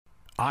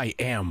I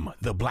am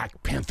the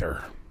Black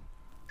Panther.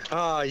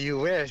 Oh, you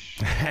wish.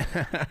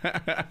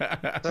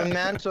 The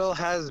mantle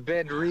has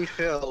been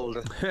refilled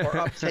or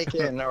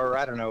uptaken or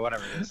I don't know,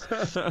 whatever it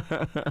is.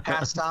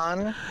 Passed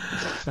on.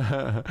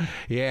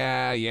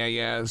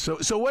 Yeah.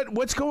 So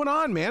what's going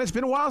on, man? It's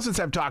been a while since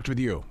I've talked with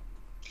you.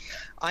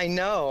 I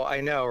know,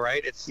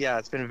 right? It's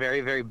been a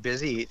very, very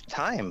busy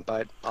time,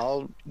 but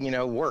all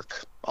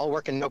work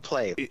and no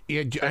play.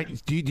 Yeah,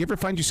 do you ever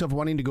find yourself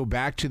wanting to go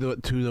back to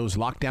those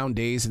lockdown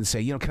days and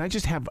say, can I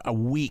just have a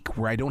week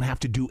where I don't have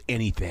to do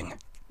anything?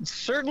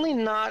 Certainly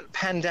not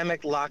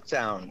pandemic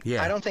lockdown.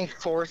 Yeah. I don't think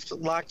forced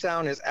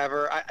lockdown is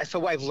ever.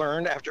 So I've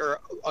learned after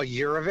a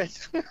year of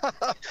it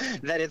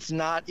that it's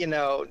not,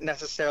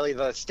 necessarily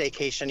the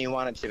staycation you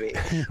want it to be.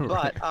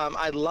 Right. But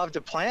I'd love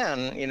to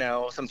plan,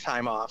 some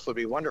time off would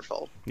be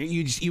wonderful.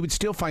 You would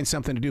still find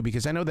something to do,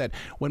 because I know that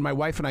when my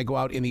wife and I go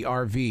out in the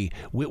RV,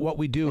 what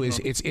we do is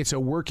it's a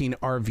working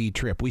RV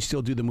trip. We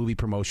still do the movie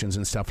promotions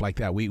and stuff like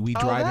that. We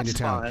drive into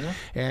town, fun.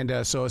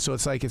 And so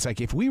it's like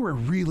if we were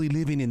really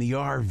living in the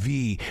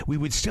RV, we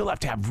would still have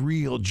to have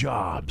real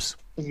jobs.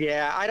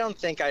 Yeah, I don't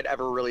think I'd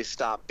ever really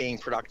stop being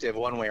productive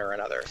one way or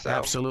another. So.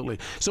 Absolutely.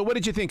 So what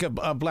did you think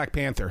of Black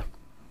Panther?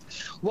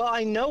 Well,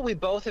 I know we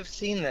both have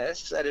seen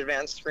this at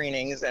advanced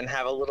screenings and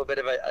have a little bit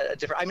of a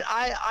different. I mean,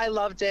 I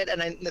loved it,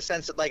 and in the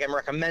sense that I'm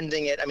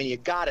recommending it. I mean, you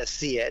gotta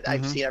see it.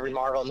 I've seen every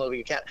Marvel movie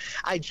you can.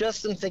 I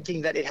just am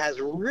thinking that it has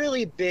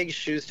really big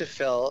shoes to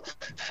fill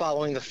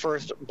following the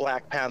first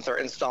Black Panther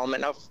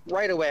installment. Now,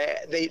 right away,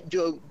 they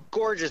do a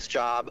gorgeous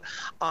job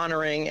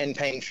honoring and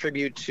paying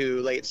tribute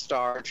to late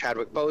star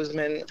Chadwick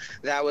Boseman.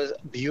 That was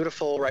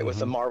beautiful, right, with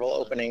the Marvel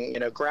opening,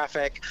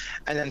 graphic,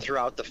 and then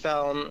throughout the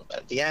film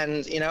at the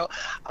end,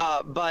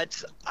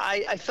 but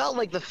I felt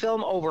like the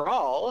film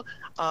overall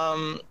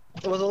was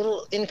a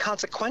little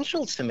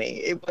inconsequential to me.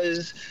 It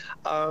was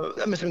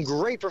some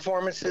great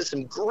performances,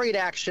 some great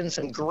action,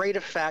 some great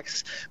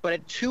effects, but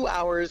at 2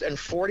 hours and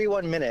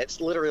 41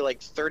 minutes, literally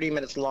like 30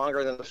 minutes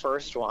longer than the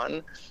first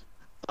one.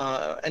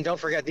 And don't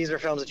forget, these are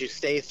films that you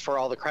stay for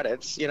all the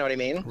credits. You know what I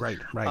mean? Right.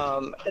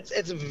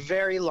 It's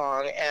very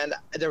long, and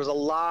there was a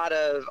lot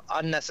of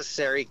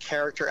unnecessary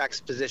character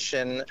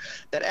exposition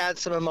that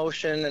adds some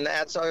emotion and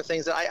adds other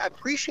things that I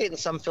appreciate in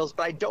some films,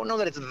 but I don't know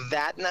that it's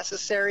that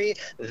necessary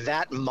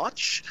that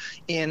much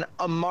in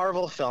a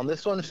Marvel film.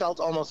 This one felt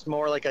almost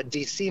more like a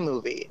DC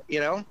movie,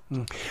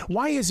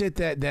 Why is it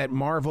that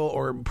Marvel,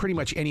 or pretty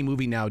much any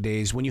movie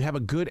nowadays, when you have a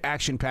good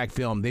action-packed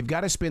film, they've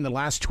got to spend the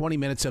last 20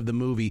 minutes of the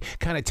movie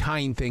kind of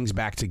tying things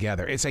back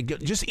together? It's like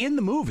just in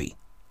the movie.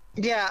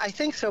 Yeah, I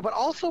think so. But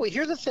also,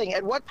 here's the thing.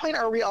 At what point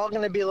are we all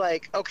going to be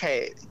like,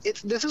 okay,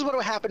 this is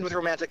what happened with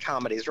romantic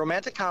comedies.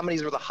 Romantic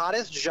comedies were the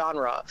hottest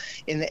genre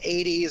in the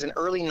 80s and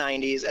early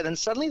 90s, and then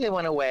suddenly they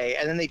went away,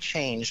 and then they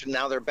changed, and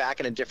now they're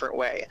back in a different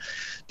way.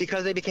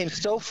 Because they became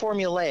so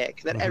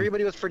formulaic that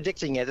everybody was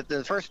predicting it, that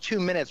the first 2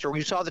 minutes, or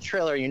you saw the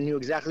trailer, you knew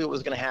exactly what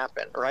was going to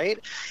happen, right?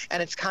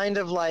 And it's kind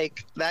of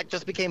like, that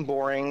just became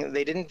boring.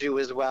 They didn't do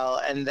as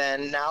well, and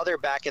then now they're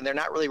back, and they're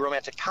not really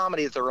romantic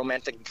comedies, they're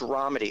romantic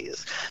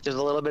dramedies. There's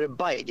a little bit of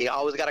bite. You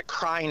always got to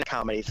cry in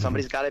comedy.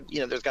 Somebody's got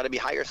to, there's got to be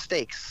higher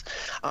stakes.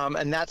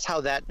 And that's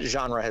how that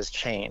genre has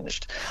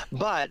changed.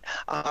 But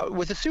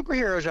with the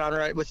superhero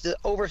genre, with the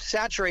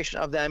oversaturation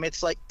of them,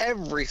 it's like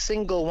every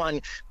single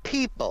one,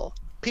 people,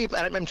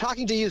 and I'm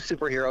talking to you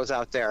superheroes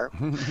out there,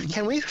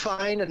 can we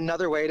find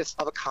another way to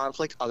solve a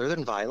conflict other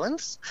than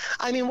violence?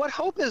 I mean, what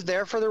hope is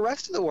there for the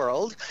rest of the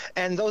world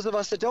and those of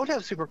us that don't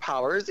have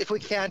superpowers if we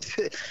can't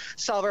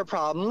solve our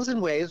problems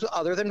in ways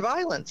other than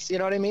violence? You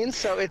know what I mean?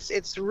 So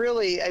it's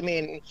really, I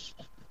mean,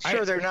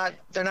 sure, they're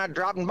not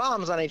dropping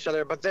bombs on each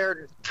other, but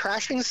they're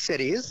trashing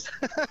cities.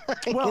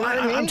 Well,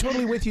 I'm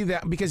totally with you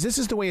that, because this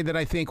is the way that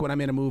I think when I'm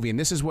in a movie, and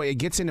this is why it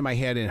gets into my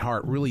head and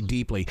heart really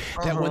deeply,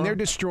 that when they're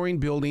destroying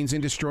buildings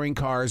and destroying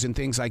cars and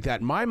things like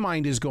that, my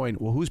mind is going,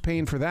 well, who's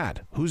paying for that?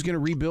 Who's going to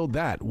rebuild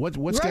that? What's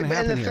going to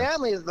happen here?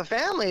 And the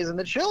families and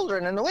the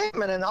children and the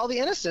women and all the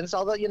innocents,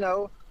 all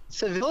the,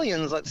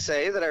 civilians, let's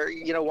say, that are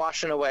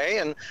washing away,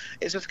 and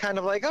it's just kind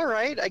of like, all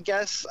right, I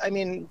guess. I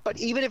mean, but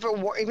even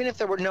if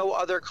there were no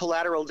other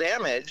collateral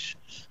damage,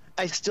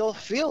 I still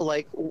feel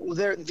like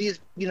these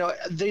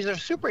are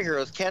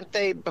superheroes. Can't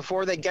they,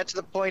 before they get to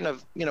the point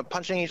of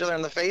punching each other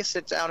in the face,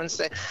 sit down and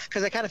say?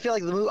 Because I kind of feel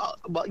like the movie,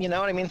 well, you know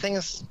what I mean?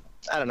 Things,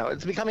 I don't know.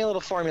 It's becoming a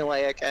little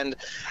formulaic, and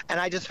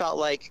I just felt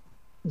like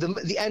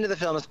the end of the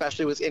film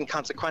especially was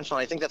inconsequential.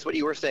 And I think that's what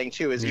you were saying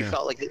too, is you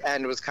felt like the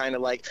end was kind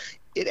of like,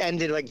 it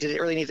ended like, did it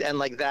really need to end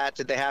like that?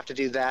 Did they have to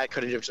do that?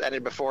 Could it have just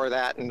ended before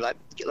that and left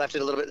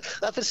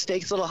the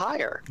stakes a little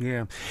higher?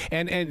 Yeah.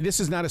 And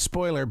this is not a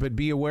spoiler, but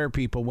be aware,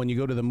 people, when you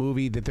go to the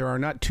movie, that there are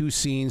not two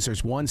scenes.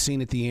 There's one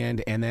scene at the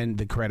end, and then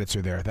the credits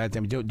are there.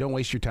 Don't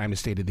waste your time to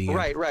stay to the end.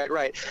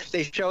 Right.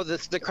 They show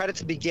the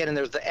credits begin, and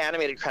there's the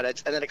animated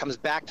credits, and then it comes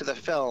back to the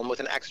film with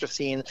an extra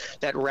scene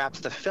that wraps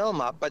the film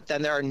up. But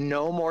then there are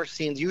no more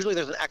scenes. Usually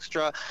there's an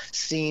extra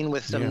scene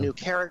with some new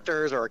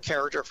characters or a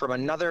character from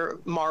another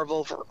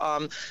Marvel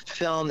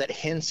film that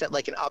hints at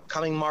like an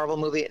upcoming Marvel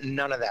movie.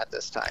 None of that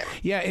this time.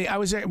 Yeah, I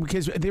was there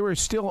because there were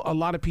still a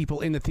lot of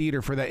people in the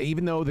theater for that,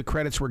 even though the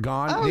credits were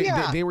gone.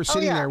 They were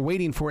sitting there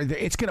waiting for it.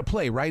 It's going to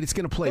play, right? It's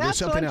going to play. That's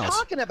There's something what I'm else.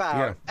 talking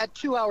about. At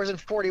 2 hours and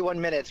 41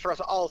 minutes for us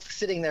all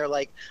sitting there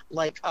like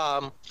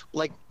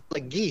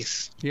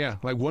geese. Yeah,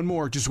 like one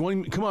more, just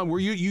one. Come on,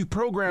 you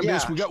programmed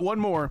this. We got one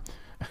more.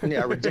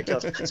 Yeah,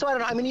 ridiculous. So I don't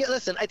know. I mean,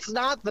 listen, it's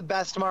not the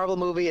best Marvel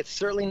movie. It's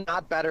certainly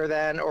not better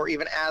than or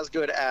even as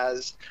good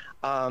as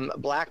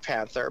Black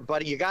Panther.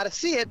 But you got to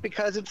see it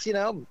because it's,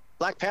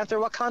 Black Panther,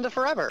 Wakanda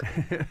forever.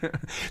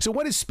 So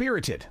what is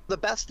Spirited? The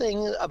best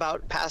thing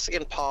about Pasek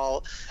and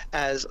Paul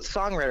as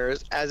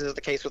songwriters, as is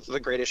the case with The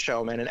Greatest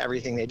Showman and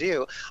everything they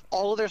do,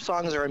 all of their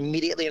songs are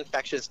immediately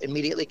infectious,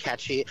 immediately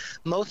catchy.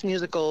 Most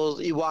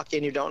musicals, you walk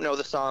in, you don't know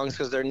the songs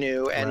because they're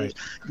new, and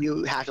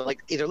you have to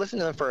either listen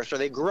to them first or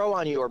they grow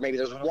on you, or maybe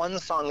there's one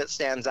song that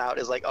stands out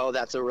is like, oh,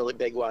 that's a really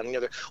big one.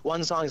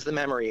 One song's The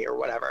Memory or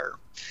whatever.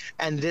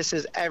 And this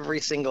is every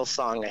single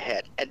song a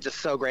hit. It's just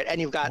so great. And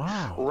you've got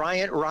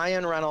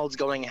Ryan Reynolds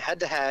going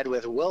head-to-head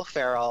with Will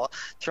Ferrell,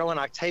 throw in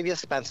Octavia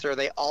Spencer.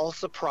 They all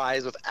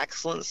surprise with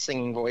excellent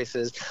singing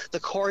voices. The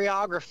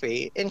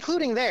choreography,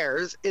 including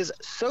theirs, is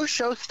so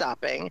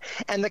show-stopping,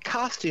 and the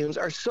costumes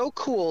are so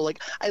cool.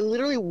 I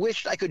literally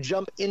wished I could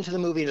jump into the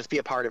movie and just be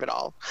a part of it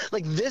all.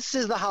 This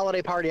is the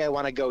holiday party I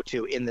want to go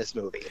to in this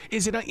movie.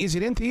 Is it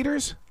in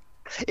theaters?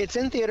 It's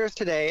in theaters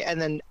today, and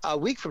then a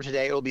week from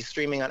today, it will be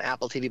streaming on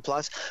Apple TV+.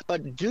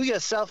 But do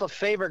yourself a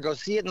favor, go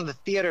see it in the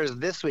theaters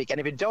this week. And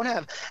if you don't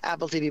have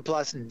Apple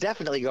TV+,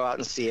 definitely go out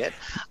and see it.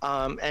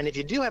 And if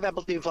you do have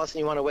Apple TV+, and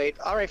you want to wait,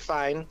 all right,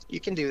 fine,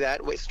 you can do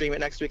that. Stream it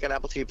next week on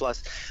Apple TV+.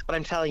 But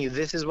I'm telling you,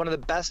 this is one of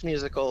the best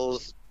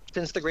musicals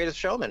since The Greatest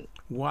Showman.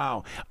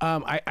 Wow.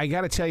 I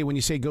got to tell you, when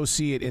you say go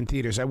see it in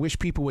theaters, I wish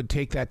people would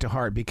take that to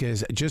heart,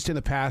 because just in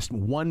the past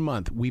 1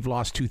 month, we've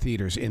lost 2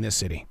 theaters in this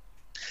city.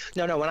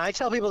 No. When I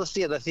tell people to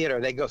see it in the theater,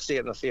 they go see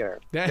it in the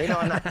theater. They know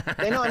I'm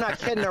not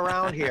kidding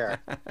around here.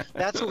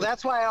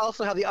 That's why I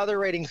also have the other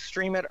ratings: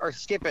 stream it or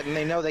skip it, and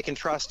they know they can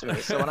trust me.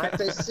 So when I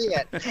say see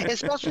it,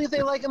 especially if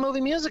they like a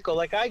movie musical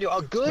like I do,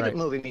 a good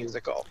movie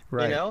musical.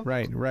 Right.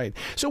 Right.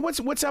 So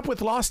what's up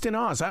with Lost in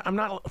Oz? I'm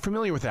not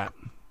familiar with that.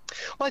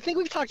 Well, I think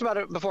we've talked about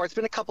it before. It's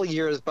been a couple of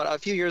years, but a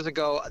few years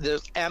ago,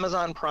 there's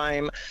Amazon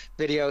Prime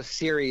Video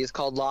series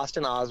called Lost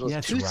in Oz. Was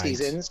 2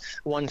 seasons,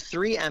 won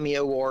 3 Emmy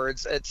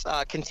Awards. It's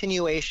a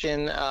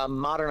continuation,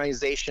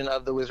 modernization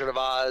of The Wizard of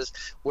Oz,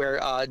 where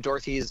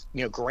Dorothy's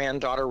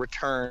granddaughter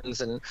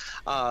returns, and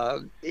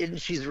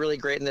she's really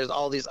great. And there's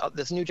all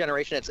this new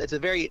generation. It's a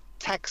very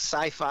tech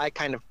sci-fi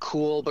kind of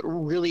cool, but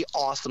really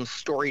awesome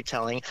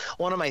storytelling.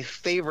 One of my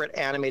favorite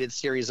animated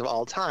series of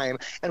all time,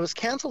 and was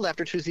canceled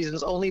after 2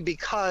 seasons only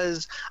because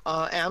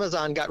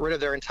Amazon got rid of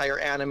their entire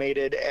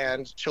animated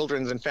and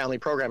children's and family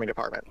programming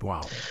department.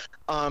 Wow.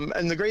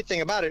 And the great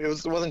thing about it, it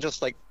wasn't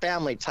just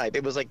family type.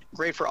 It was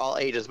great for all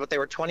ages, but they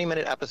were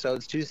 20-minute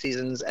episodes, 2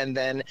 seasons, and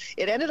then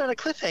it ended on a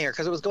cliffhanger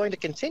because it was going to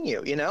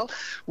continue,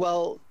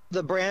 Well,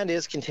 the brand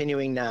is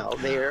continuing now.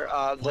 They're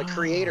the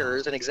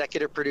creators and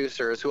executive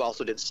producers, who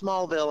also did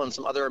Smallville and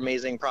some other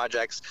amazing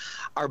projects,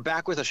 are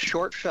back with a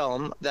short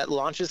film that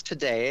launches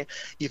today.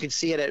 You can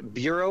see it at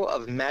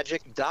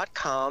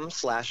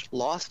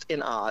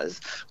bureauofmagic.com/lostinoz.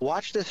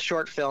 Watch this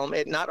short film.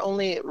 It not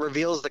only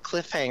resolves the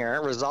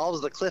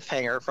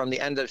cliffhanger from the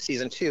end of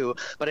season 2,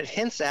 but it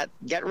hints at,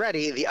 get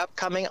ready, the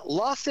upcoming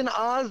Lost in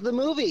Oz, the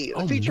movie,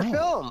 the feature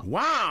film.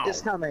 Wow.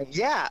 Is coming.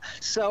 Yeah.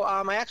 So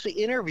I actually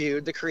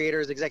interviewed the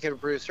creators,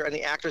 executive producer, and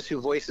the actress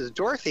who voices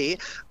Dorothy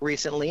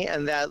recently,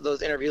 and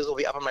those interviews will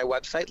be up on my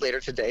website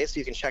later today, so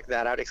you can check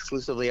that out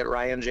exclusively at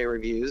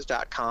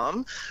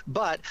ryanjreviews.com.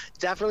 But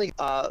definitely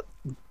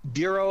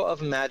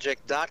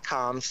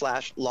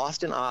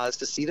bureauofmagic.com/lostinoz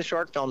to see the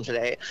short film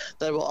today.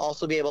 That will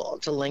also be able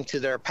to link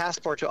to their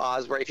Passport to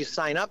Oz, where if you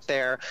sign up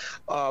there,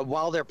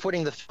 while they're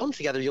putting the film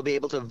together, you'll be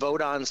able to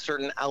vote on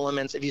certain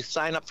elements. If you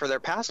sign up for their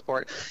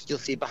Passport, you'll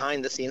see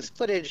behind the scenes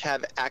footage,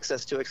 have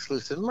access to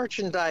exclusive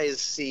merchandise,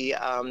 see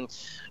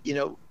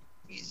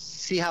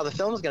how the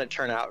film is going to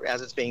turn out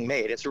as it's being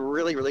made. It's a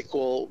really, really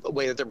cool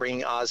way that they're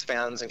bringing Oz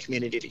fans and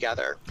community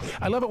together.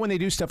 I love it when they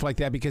do stuff like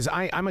that, because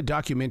I'm a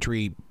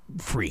documentary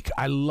freak.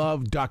 I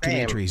love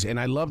documentaries, and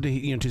I love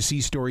to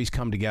see stories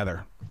come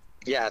together.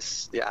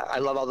 Yes, yeah, I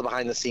love all the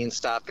behind-the-scenes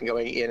stuff and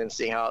going in and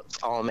seeing how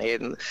it's all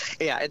made, and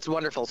yeah, it's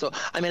wonderful. So,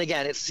 I mean,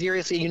 again, it's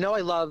seriously,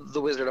 I love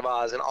The Wizard of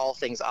Oz and all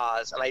things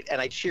Oz, and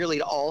I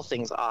cheerlead all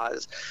things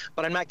Oz,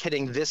 but I'm not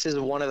kidding. This is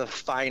one of the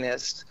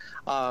finest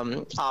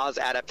Oz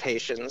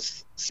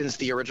adaptations since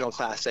the original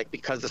classic,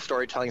 because the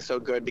storytelling is so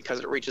good, because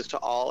it reaches to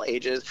all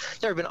ages.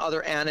 There have been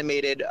other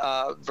animated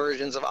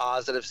versions of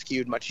Oz that have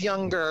skewed much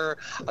younger,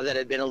 that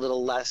had been a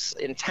little less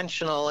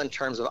intentional in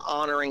terms of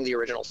honoring the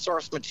original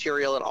source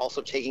material and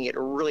also taking it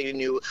really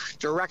new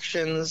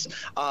directions.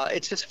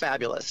 It's just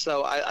fabulous.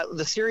 So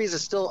the series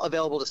is still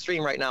available to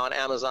stream right now on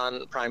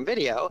Amazon Prime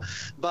Video,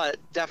 but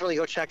definitely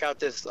go check out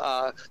this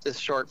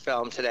short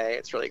film today.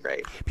 It's really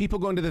great. People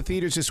going to the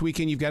theaters this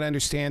weekend, you've got to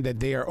understand that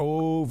they are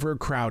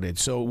overcrowded.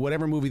 So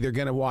whatever movie they're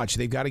going to watch,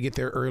 they've got to get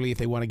there early if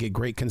they want to get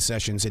great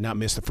concessions and not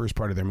miss the first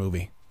part of their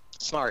movie.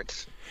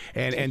 Smart.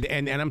 And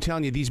I'm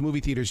telling you, these movie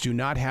theaters do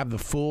not have the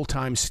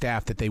full-time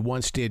staff that they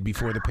once did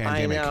before the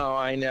pandemic.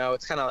 I know.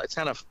 It's kind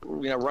of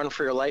run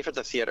for your life at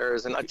the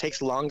theaters, and it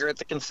takes longer at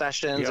the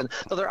concessions. And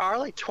so there are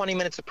like 20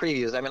 minutes of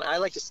previews. I mean, I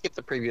like to skip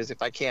the previews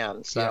if I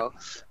can. So. Yeah.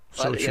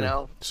 So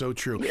true. So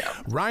true. Yeah.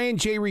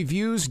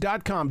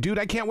 RyanJReviews.com. Dude,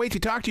 I can't wait to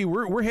talk to you.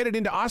 We're headed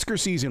into Oscar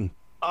season.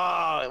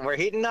 Oh, we're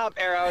heating up,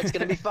 Arrow. It's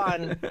going to be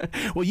fun.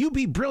 Well, you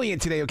be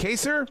brilliant today, okay,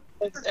 sir?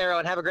 Thanks, Arrow,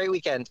 and have a great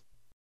weekend.